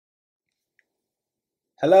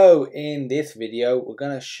Hello, in this video we're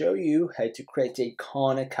going to show you how to create a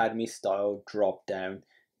Khan Academy style drop down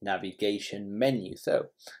navigation menu. So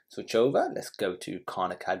switch over, let's go to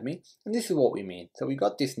Khan Academy, and this is what we mean. So we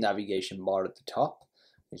got this navigation bar at the top,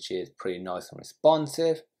 which is pretty nice and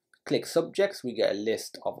responsive. Click subjects, we get a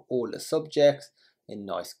list of all the subjects in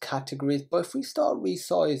nice categories. But if we start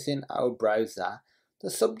resizing our browser,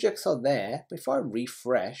 the subjects are there. But if I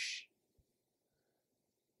refresh,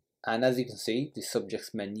 and as you can see, the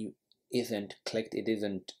subjects menu isn't clicked, it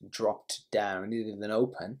isn't dropped down, it isn't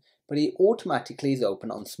open, but it automatically is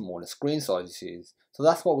open on smaller screen sizes. So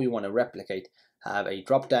that's what we want to replicate, have a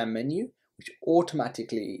drop down menu which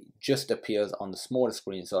automatically just appears on the smaller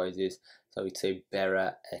screen sizes, so it's a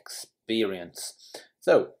better experience.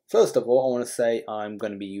 So first of all, I want to say I'm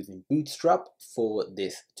going to be using Bootstrap for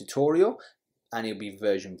this tutorial, and it'll be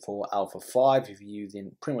version 4 alpha 5. If you're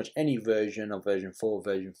using pretty much any version of version 4,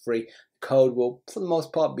 version 3, code will for the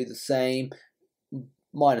most part be the same,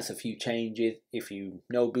 minus a few changes. If you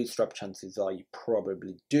know Bootstrap, chances are you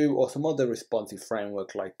probably do, or some other responsive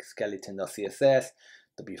framework like skeleton.css,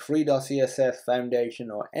 w3.css, foundation,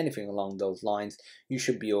 or anything along those lines. You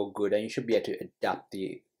should be all good, and you should be able to adapt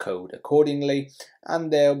the code accordingly.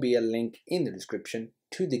 And there'll be a link in the description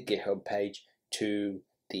to the GitHub page to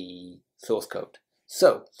the source code.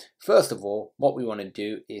 So first of all, what we want to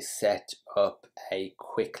do is set up a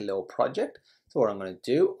quick little project. So what I'm going to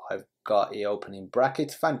do, I've got it open in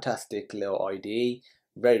brackets, fantastic little IDE,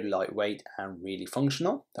 very lightweight and really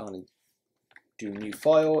functional. So I'm going to do new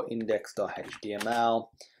file, index.html.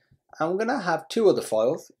 I'm going to have two other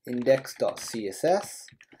files, index.css,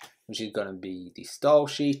 which is going to be the style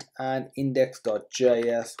sheet, and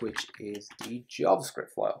index.js, which is the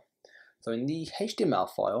JavaScript file. So in the HTML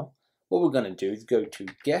file, what we're going to do is go to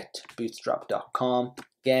getbootstrap.com.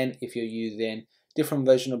 Again, if you're using different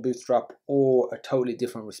version of Bootstrap or a totally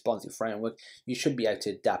different responsive framework, you should be able to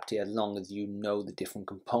adapt it as long as you know the different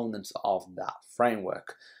components of that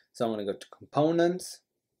framework. So I'm going to go to components.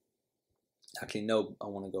 Actually, no, I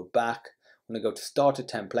want to go back. I'm going to go to starter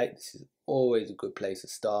template. This is always a good place to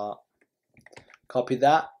start. Copy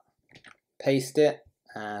that, paste it,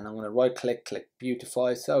 and I'm going to right click, click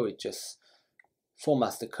beautify, so it just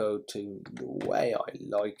formats the code to the way I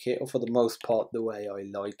like it, or for the most part the way I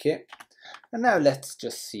like it. And now let's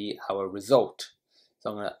just see our result.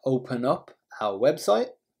 So I'm going to open up our website.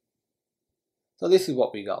 So this is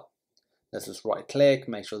what we got. Let's just right click,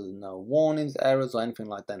 make sure there's no warnings, errors, or anything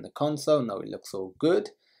like that in the console. No, it looks all good.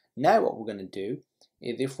 Now what we're going to do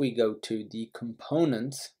is, if we go to the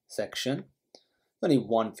components section, only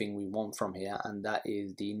one thing we want from here, and that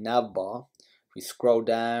is the nav bar. If we scroll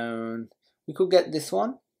down, we could get this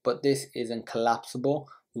one, but this isn't collapsible.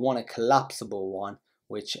 We want a collapsible one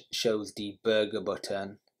which shows the burger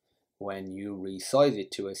button when you resize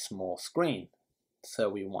it to a small screen. So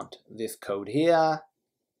we want this code here.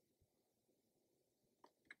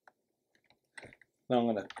 Now I'm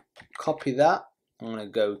going to copy that. I'm going to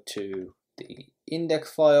go to the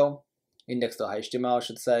index file, index.html I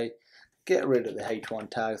should say, get rid of the h1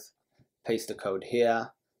 tags, paste the code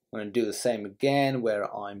here. I'm going to do the same again,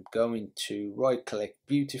 where I'm going to right click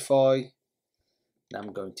beautify, and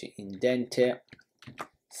I'm going to indent it,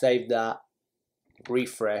 save that,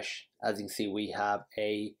 refresh. As you can see, we have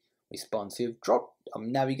a responsive drop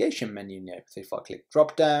navigation menu now. So if I click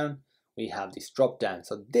drop down, we have this drop down.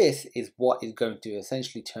 So this is what is going to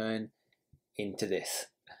essentially turn into this.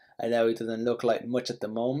 I know it doesn't look like much at the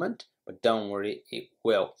moment, but don't worry, it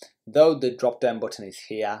will. Though the drop down button is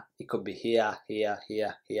here, it could be here, here,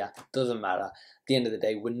 here, here, doesn't matter. At the end of the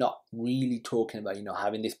day, we're not really talking about,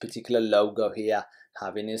 having this particular logo here,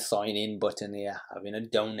 having a sign in button here, having a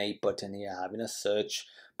donate button here, having a search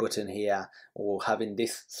button here, or having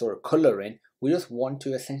this sort of coloring. We just want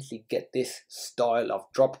to essentially get this style of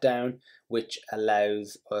drop down, which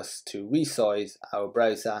allows us to resize our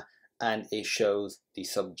browser, and it shows the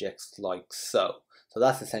subjects like so. So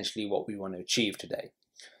that's essentially what we want to achieve today.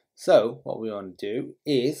 So what we want to do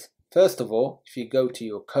is, first of all, if you go to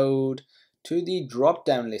your code, to the drop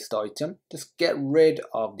down list item, just get rid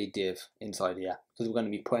of the div inside here, because we're going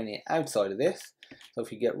to be putting it outside of this. So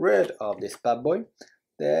if you get rid of this bad boy,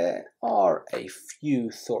 there are a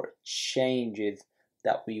few sort of changes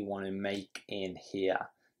that we want to make in here.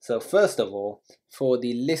 So first of all, for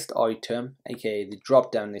the list item, aka the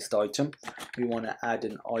drop down list item, we want to add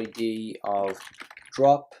an ID of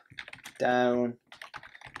drop down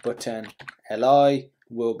button li.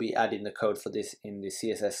 We'll be adding the code for this in the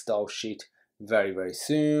CSS style sheet very, very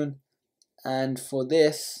soon. And for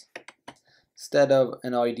this, instead of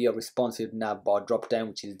an ID of responsive nav bar drop down,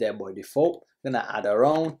 which is there by default, We're going to add our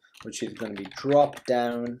own, which is going to be drop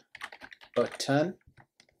down button.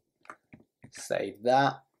 Save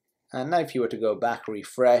that. And now if you were to go back,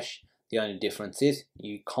 refresh, the only difference is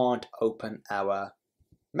you can't open our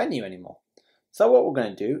menu anymore. So what we're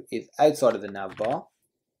going to do is outside of the nav bar,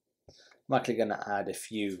 I'm actually going to add a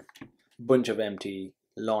bunch of empty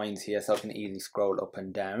lines here so I can easily scroll up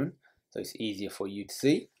and down so it's easier for you to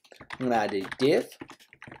see. I'm going to add a div,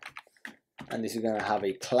 and this is going to have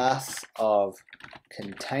a class of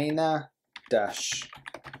container dash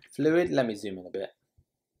fluid. Let me zoom in a bit.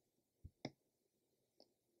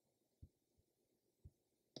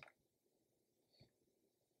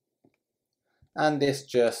 And this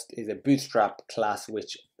just is a bootstrap class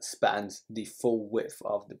which spans the full width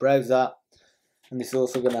of the browser. And this is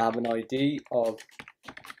also going to have an ID of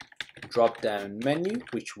drop down menu,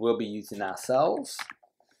 which we'll be using ourselves.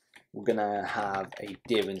 We're going to have a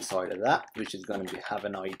div inside of that, which is going to have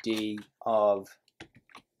an ID of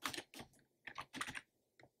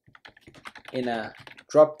inner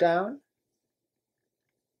drop down.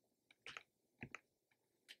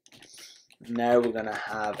 Now we're going to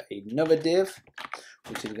have another div,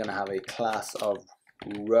 which is going to have a class of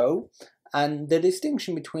row. And the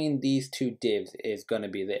distinction between these two divs is going to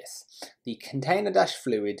be this. The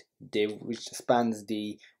container-fluid div, which spans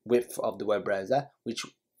the width of the web browser, which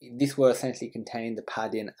this will essentially contain the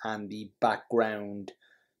padding and the background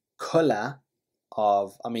color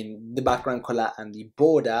of, the background color and the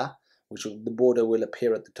border, the border will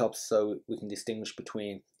appear at the top so we can distinguish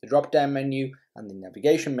between the drop-down menu and the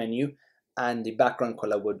navigation menu. And the background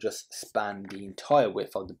color will just span the entire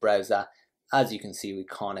width of the browser. As you can see with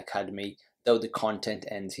Khan Academy, though the content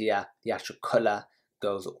ends here, the actual color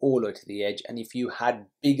goes all the way to the edge. And if you had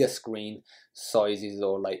bigger screen sizes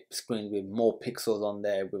or like screens with more pixels on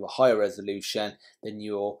there with a higher resolution, then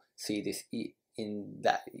you'll see this in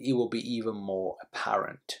that it will be even more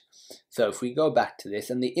apparent. So if we go back to this,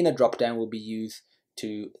 and the inner drop down will be used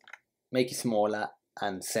to make it smaller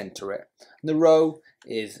and center it. And the row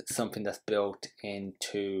is something that's built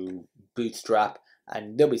into Bootstrap,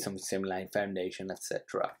 and there'll be something similar in Foundation,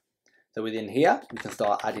 etc. So within here we can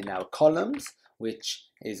start adding our columns, which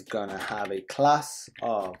is going to have a class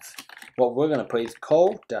of, what we're going to put is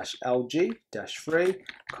col-lg-free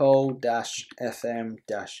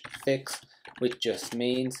col-fm-fix, which just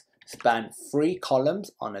means span 3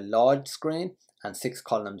 columns on a large screen and 6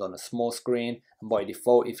 columns on a small screen. And by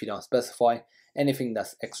default, if you don't specify, anything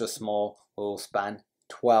that's extra small will span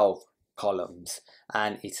 12 columns,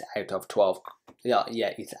 and it's out of 12.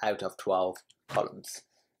 It's out of 12 columns.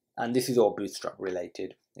 And this is all Bootstrap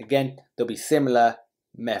related. Again, there'll be similar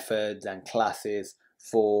methods and classes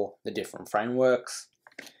for the different frameworks.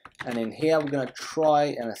 And in here, we're going to try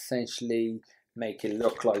and essentially make it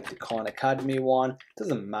look like the Khan Academy one.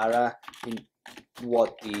 Doesn't matter in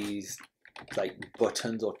what these like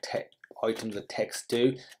buttons or items of text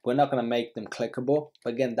do. We're not going to make them clickable.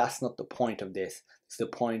 But again, that's not the point of this. The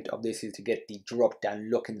point of this is to get the drop down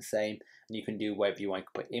looking the same, and you can do whatever you want. You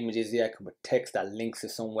can put images here, you can put text that links to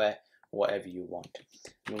somewhere, whatever you want.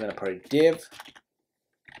 We're going to put a div,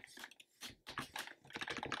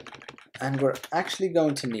 and we're actually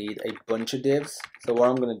going to need a bunch of divs. So what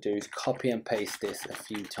I'm going to do is copy and paste this a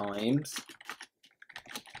few times.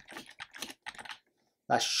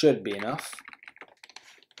 That should be enough.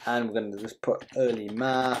 And we're going to just put early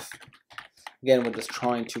math. Again, we're just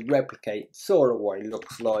trying to replicate sort of what it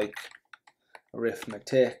looks like.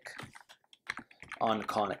 Arithmetic on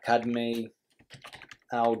Khan Academy,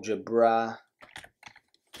 algebra,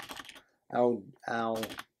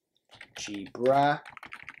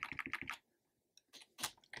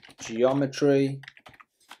 geometry,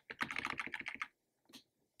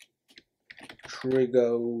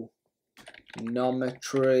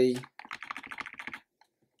 trigonometry.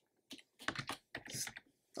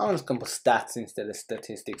 I'm just going to put stats instead of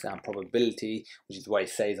statistics and probability, which is what it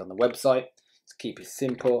says on the website. Let's keep it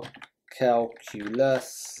simple.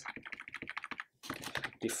 Calculus,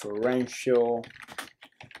 differential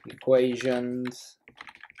equations,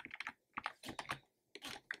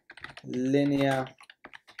 linear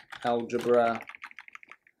algebra,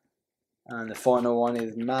 and the final one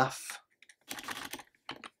is math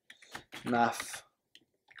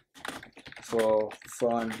for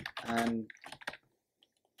fun and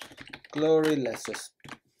glory. Let's just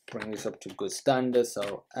bring this up to good standards.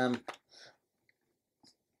 So amp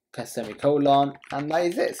semicolon, and that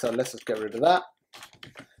is it. So let's just get rid of that,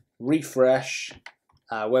 refresh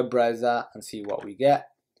our web browser and see what we get.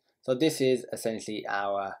 So this is essentially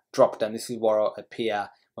our drop down. This is what will appear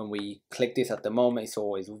when we click this. At the moment it's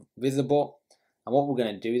always visible, and what we're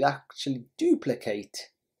going to do is actually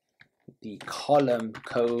duplicate the column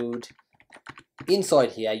code.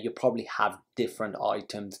 Inside here, you probably have different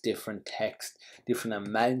items, different text, different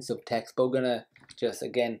amounts of text, but we're gonna just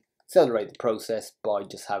again accelerate the process by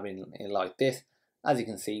just having it like this. As you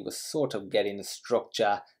can see, we're sort of getting the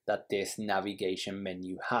structure that this navigation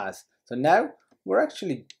menu has. So now we're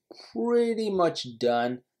actually pretty much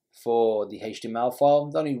done for the HTML file.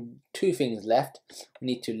 There's only two things left. We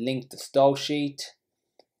need to link the style sheet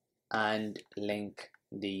and link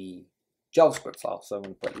the JavaScript file. So I'm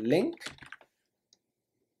going to put link.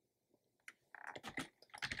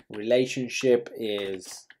 Relationship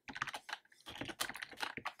is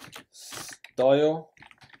style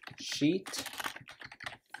sheet.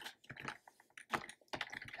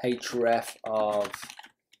 Href of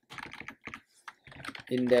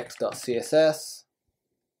index.css.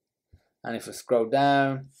 And if we scroll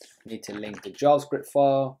down, we need to link the JavaScript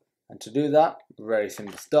file. And to do that, very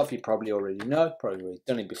simple stuff you probably already know, probably already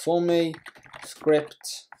done it before me.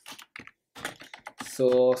 Script,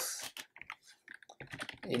 source,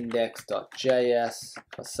 index.js.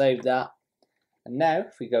 I'll save that. And now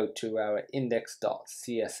if we go to our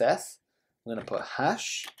index.css, I'm going to put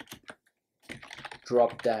hash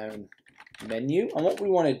drop down menu. And what we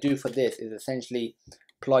want to do for this is essentially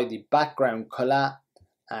apply the background color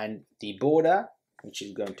and the border, which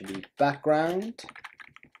is going to be background.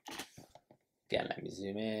 Again, let me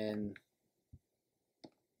zoom in.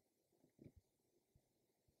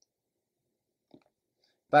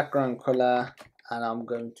 Background color, and I'm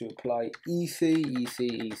going to apply EC,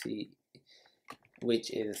 which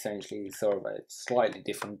is essentially sort of a slightly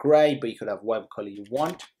different gray, but you could have whatever color you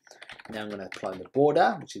want. Now I'm going to apply the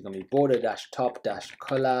border, which is going to be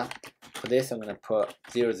border-top-color. For this, I'm going to put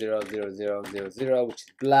 000000, which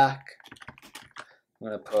is black. I'm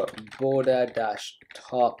going to put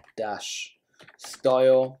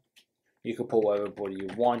border-top-style. You can put whatever border you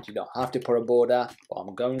want. You don't have to put a border, but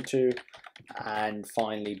I'm going to. And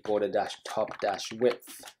finally,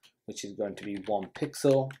 border-top-width, which is going to be 1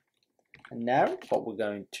 pixel. And now, what we're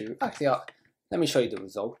going to actually, let me show you the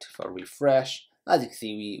result. If I refresh, as you can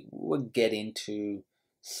see, we're getting to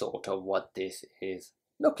sort of what this is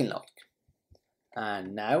looking like.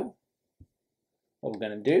 And now, what we're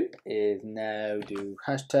going to do is now do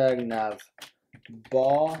hashtag nav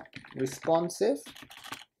bar responsive.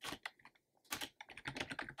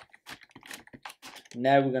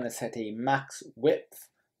 Now we're going to set a max width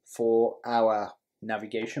for our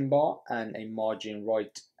navigation bar and a margin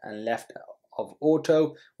right and left of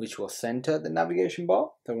auto, which will center the navigation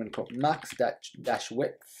bar. So we're going to put max dash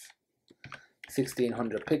width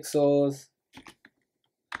 1600 pixels,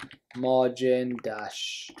 margin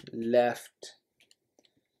dash left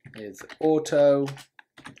is auto,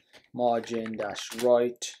 margin dash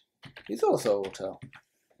right is also auto.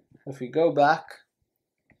 If we go back,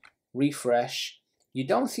 refresh, you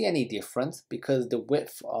don't see any difference because the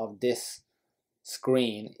width of this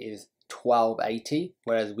screen is 1280,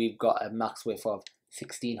 whereas we've got a max width of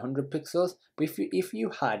 1600 pixels. But if you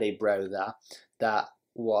had a browser that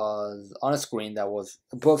was on a screen that was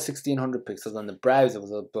above 1600 pixels and the browser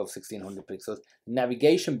was above 1600 pixels, the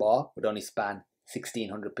navigation bar would only span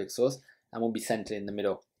 1600 pixels and will be centered in the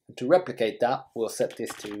middle. And to replicate that, we'll set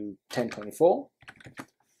this to 1024.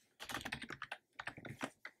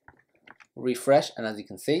 Refresh, and as you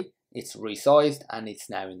can see, it's resized and it's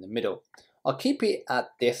now in the middle. I'll keep it at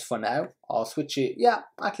this for now. I'll switch it. Yeah,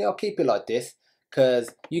 actually I'll keep it like this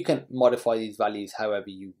because you can modify these values however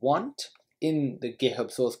you want. In the GitHub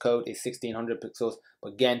source code is 1600 pixels,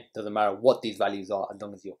 but again, doesn't matter what these values are as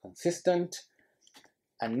long as you're consistent.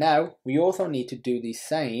 And now we also need to do the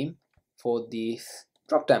same for this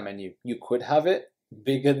drop down menu. You could have it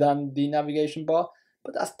bigger than the navigation bar,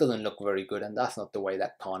 but that doesn't look very good, and that's not the way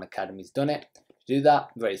that Khan Academy's done it. To do that,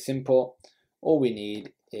 very simple. All we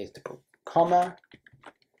need is to put comma,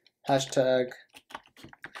 hashtag,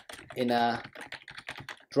 inner,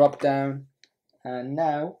 drop down, and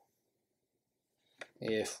now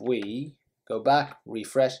if we go back,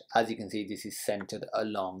 refresh, as you can see, this is centered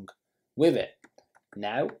along with it.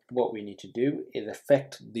 Now, what we need to do is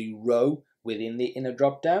affect the row within the inner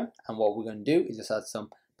drop down, and what we're going to do is just add some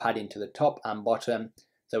padding to the top and bottom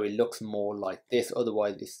so it looks more like this.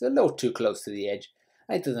 Otherwise it's a little too close to the edge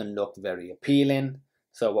and it doesn't look very appealing.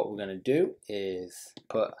 So what we're going to do is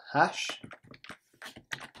put hash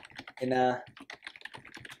inner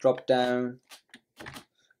drop down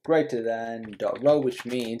greater than dot row, which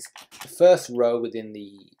means the first row within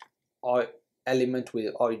the element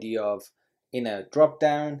with ID of inner drop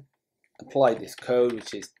down. Apply this code,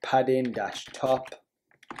 which is padding dash top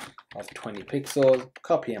of 20 pixels,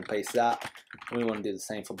 copy and paste that. We want to do the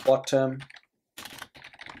same for bottom.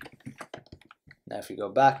 Now if we go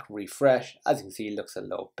back, refresh, as you can see it looks a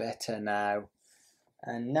little better now.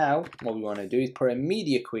 And now what we want to do is put a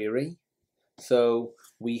media query so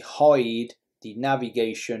we hide the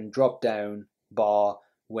navigation drop down bar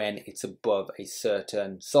when it's above a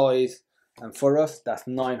certain size. And for us that's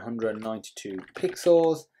 992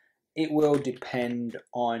 pixels. It will depend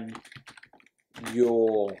on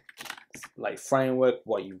your framework,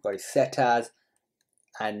 what you've got it set as,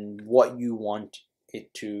 and what you want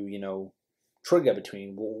it to trigger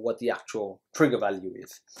between, what the actual trigger value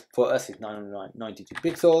is. For us it's 992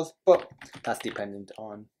 pixels, but that's dependent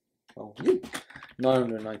on you.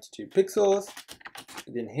 992 pixels.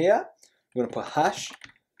 Within here we're going to put hash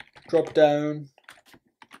drop down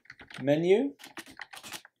menu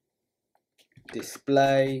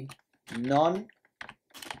display none.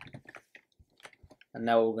 And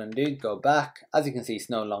now what we're going to do is go back. As you can see, it's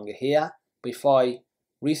no longer here, but if I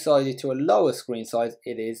resize it to a lower screen size,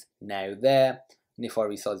 it is now there. And if I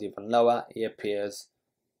resize it even lower, it appears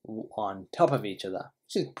on top of each other,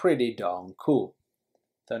 which is pretty darn cool.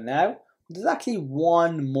 So now there's actually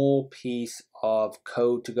one more piece of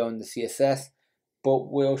code to go in the CSS,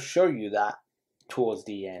 but we'll show you that towards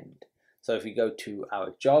the end. So if we go to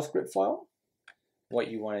our JavaScript file, what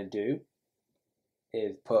you want to do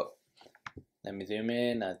is put, let me zoom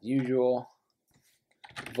in as usual,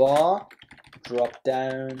 var drop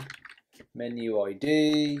down menu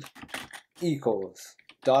ID equals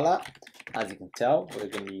 $. As you can tell, we're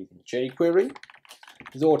going to be using jQuery.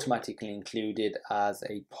 It's automatically included as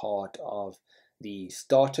a part of the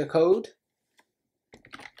starter code.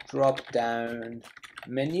 Drop down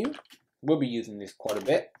menu, we'll be using this quite a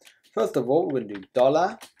bit. First of all, we're going to do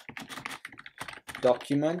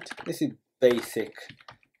 $document. This is basic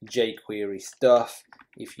jQuery stuff.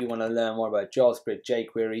 If you want to learn more about JavaScript,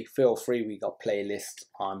 jQuery, feel free. We got playlists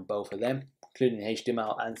on both of them, including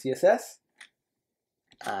HTML and CSS.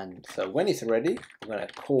 And so when it's ready, we're going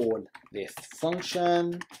to call this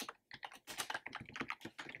function.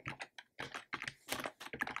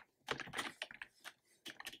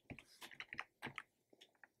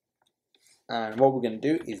 And what we're going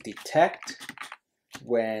to do is detect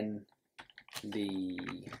when the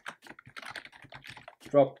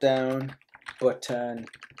drop down button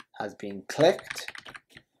has been clicked.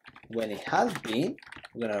 When it has been,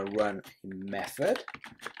 we're going to run a method,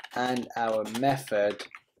 and our method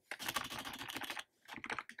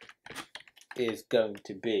is going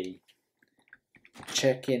to be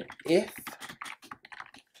checking if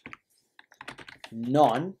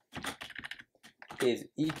none is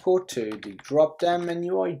equal to the drop down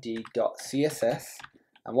menu ID.css,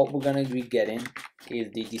 and what we're going to be getting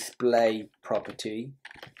is the display property,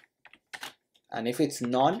 and if it's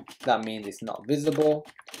none, that means it's not visible,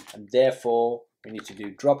 and therefore we need to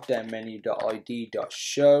do drop down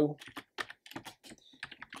menu.id.show.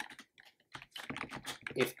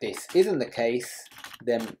 If this isn't the case,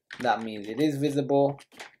 then that means it is visible,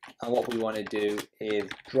 and what we want to do is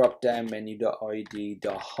drop down menu.id.hide.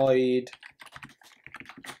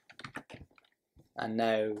 And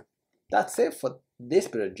now that's it for this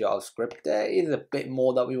bit of JavaScript. There is a bit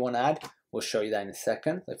more that we want to add. We'll show you that in a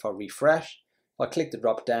second. If I refresh, if I click the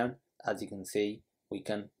drop down, as you can see, we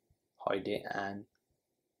can hide it and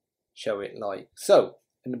show it like so.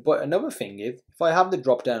 But another thing is, if I have the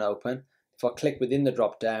drop down open, if I click within the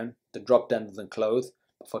drop down doesn't close.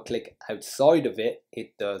 If I click outside of it,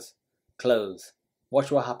 it does close.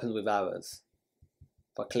 Watch what happens with ours.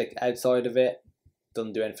 If I click outside of it,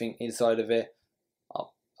 doesn't do anything. Inside of it,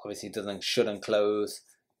 obviously it shouldn't close,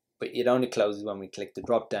 but it only closes when we click the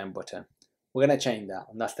drop down button. We're going to change that,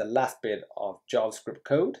 and that's the last bit of JavaScript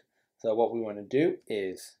code. So what we want to do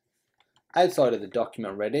is, outside of the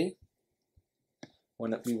document ready,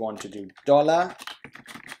 we want to do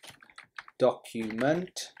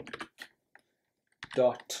 $document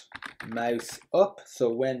dot mouse up. So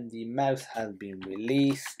when the mouse has been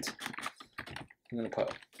released, I'm going to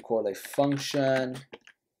call a function.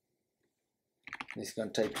 This is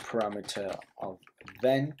going to take parameter of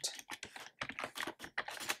event.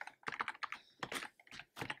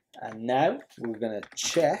 And now we're going to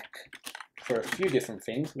check for a few different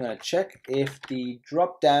things. We're going to check if the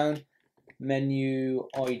drop down menu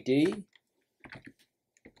ID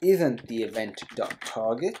isn't the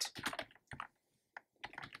event.target,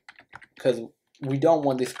 because we don't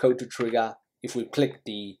want this code to trigger if we click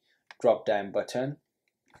the drop down button.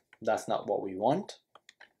 That's not what we want.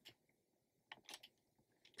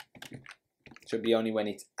 Should be only when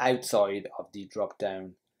it's outside of the drop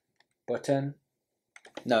down button.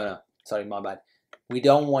 No, sorry, my bad. We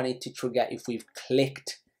don't want it to trigger if we've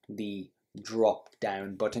clicked the drop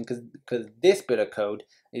down button, because this bit of code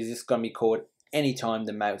is just going to be called anytime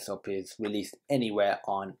the mouse up is released anywhere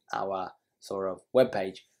on our sort of web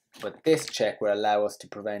page. But this check will allow us to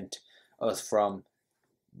prevent us from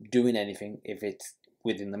doing anything if it's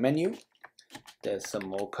within the menu. There's some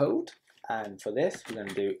more code, and for this we're going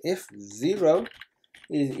to do if 0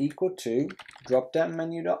 is equal to dropdown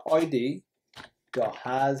menu.id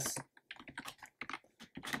 .has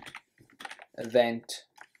event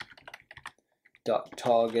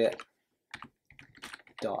 .target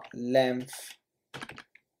 .length,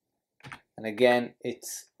 and again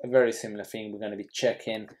it's a very similar thing. We're going to be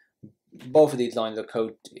checking both of these lines of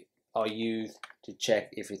code are used to check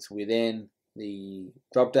if it's within the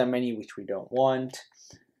drop down menu, which we don't want.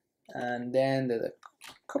 And then there's a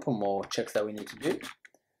couple more checks that we need to do.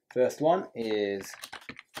 First one is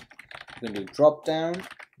we're going to do drop down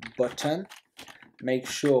button, make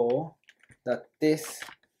sure that this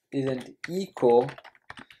isn't equal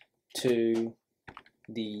to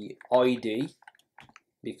the ID,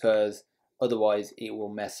 because otherwise it will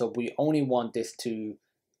mess up. We only want this to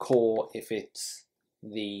call if it's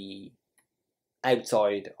the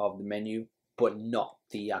outside of the menu but not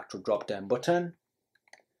the actual drop down button.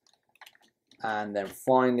 And then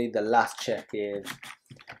finally the last check is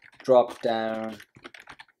drop down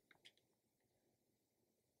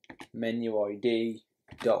menu ID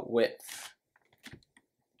 .width,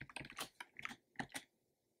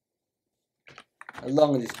 as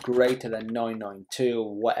long as it's greater than 992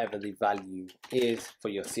 or whatever the value is for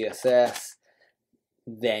your CSS,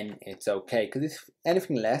 then it's okay. Because if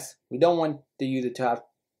anything less, we don't want the user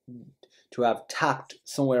to have tapped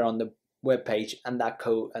somewhere on the web page and that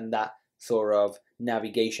code and that sort of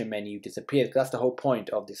navigation menu disappears. That's the whole point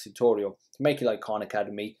of this tutorial, to make it like Khan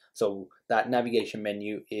Academy, so that navigation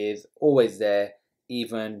menu is always there,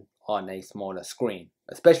 even on a smaller screen,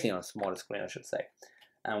 especially on a smaller screen I should say.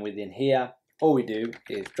 And within here all we do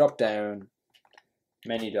is drop down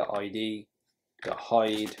menu.id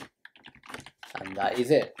 .hide, and that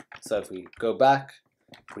is it. So if we go back,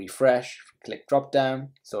 refresh, click drop down,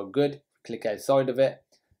 so good. Click outside of it,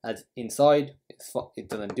 as inside it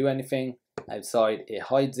doesn't do anything, outside it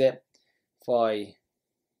hides it. If I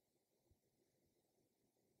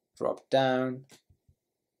drop down,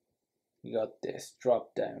 you got this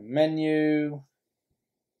drop down menu.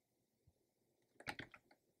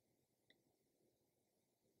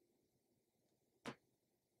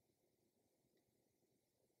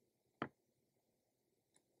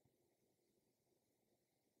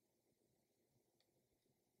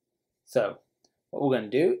 So what we're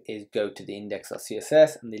going to do is go to the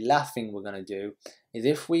index.css, and the last thing we're going to do is,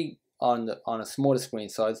 if we on a smaller screen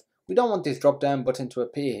size, we don't want this drop down button to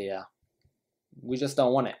appear here. We just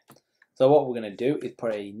don't want it. So what we're going to do is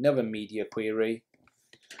put another media query.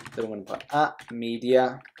 So we're going to put at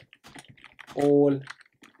media all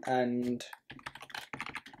and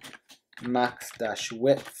max dash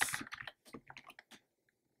width,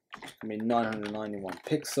 I mean 991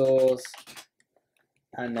 pixels.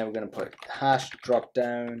 And then we're going to put hash drop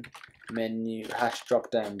down menu, hash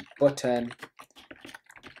drop down button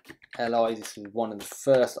li. This is one of the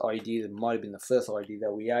first IDs, it might have been the first ID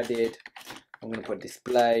that we added. I'm going to put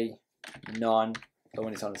display none, so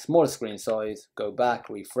when it's on a smaller screen size, go back,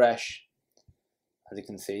 refresh. As you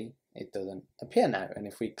can see, it doesn't appear now, and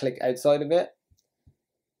if we click outside of it,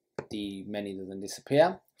 the menu doesn't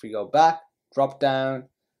disappear. If we go back, drop down,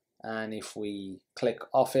 and if we click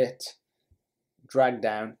off it, drag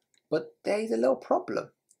down. But there's a little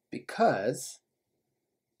problem, because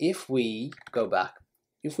if we go back,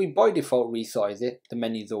 if we by default resize it, the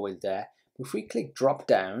menu is always there. If we click drop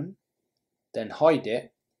down, then hide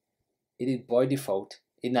it, it is by default,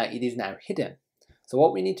 it is now hidden. So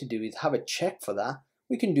what we need to do is have a check for that.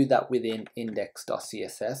 We can do that within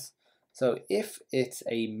index.css. So if it's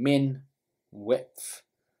a min width,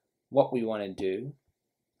 what we want to do,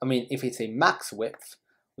 I mean if it's a max width,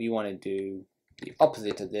 we want to do the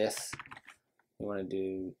opposite of this. We want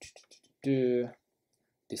to do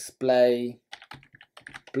display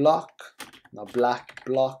block, not black,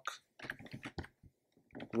 block,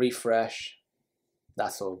 refresh.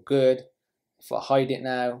 That's all good. If I hide it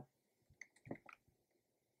now,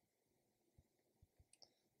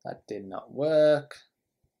 that did not work.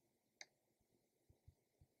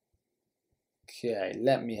 Okay,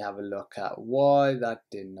 let me have a look at why that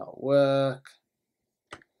did not work.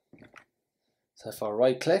 So if I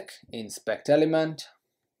right click, inspect element,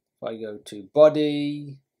 if I go to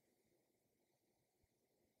body,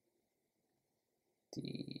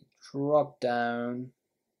 the drop down,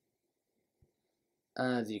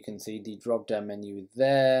 as you can see the drop down menu is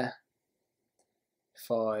there. If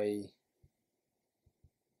I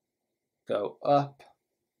go up,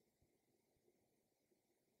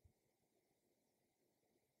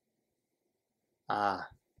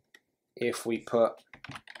 if we put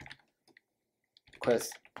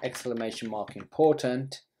request exclamation mark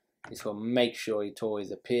important, this will make sure it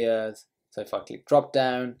always appears. So if I click drop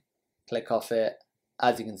down, click off it,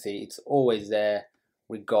 as you can see, it's always there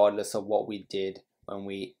regardless of what we did when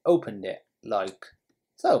we opened it, like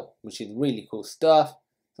so, which is really cool stuff.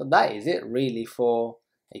 So that is it really for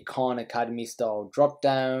a Khan Academy style drop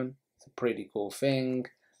down. It's a pretty cool thing.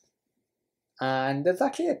 And there's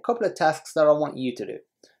actually a couple of tasks that I want you to do.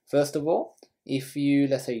 First of all, if you,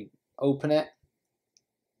 let's say, open it,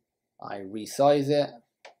 I resize it,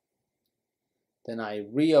 then I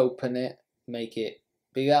reopen it, make it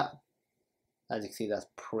bigger. As you can see, that's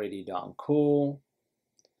pretty darn cool.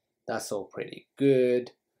 That's all pretty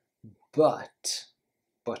good. But,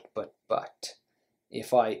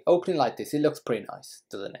 if I open it like this, it looks pretty nice,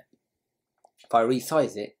 doesn't it? If I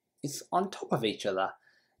resize it, it's on top of each other.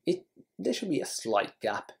 There should be a slight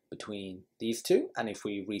gap between these two, and if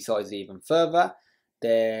we resize it even further,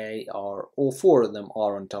 all four of them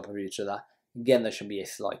are on top of each other. Again, there should be a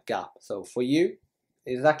slight gap. So for you,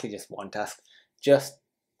 it's actually just one task. Just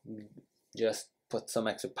put some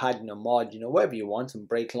extra padding or margin or whatever you want, some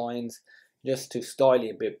break lines, just to style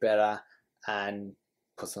it a bit better and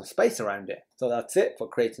put some space around it. So that's it for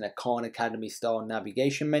creating a Khan Academy style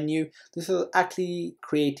navigation menu. This was actually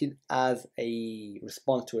created as a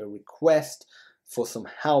response to a request for some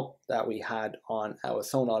help that we had on our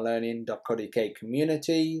sonarlearning.co.uk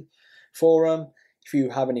community forum. If you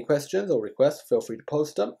have any questions or requests, feel free to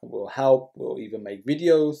post them. We'll help. We'll even make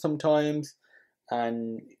videos sometimes.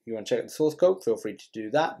 And if you want to check out the source code, feel free to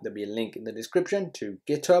do that. There'll be a link in the description to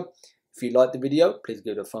GitHub. If you like the video, please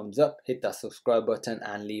give it a thumbs up, hit that subscribe button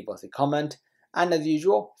and leave us a comment. And as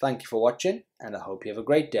usual, thank you for watching and I hope you have a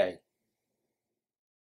great day.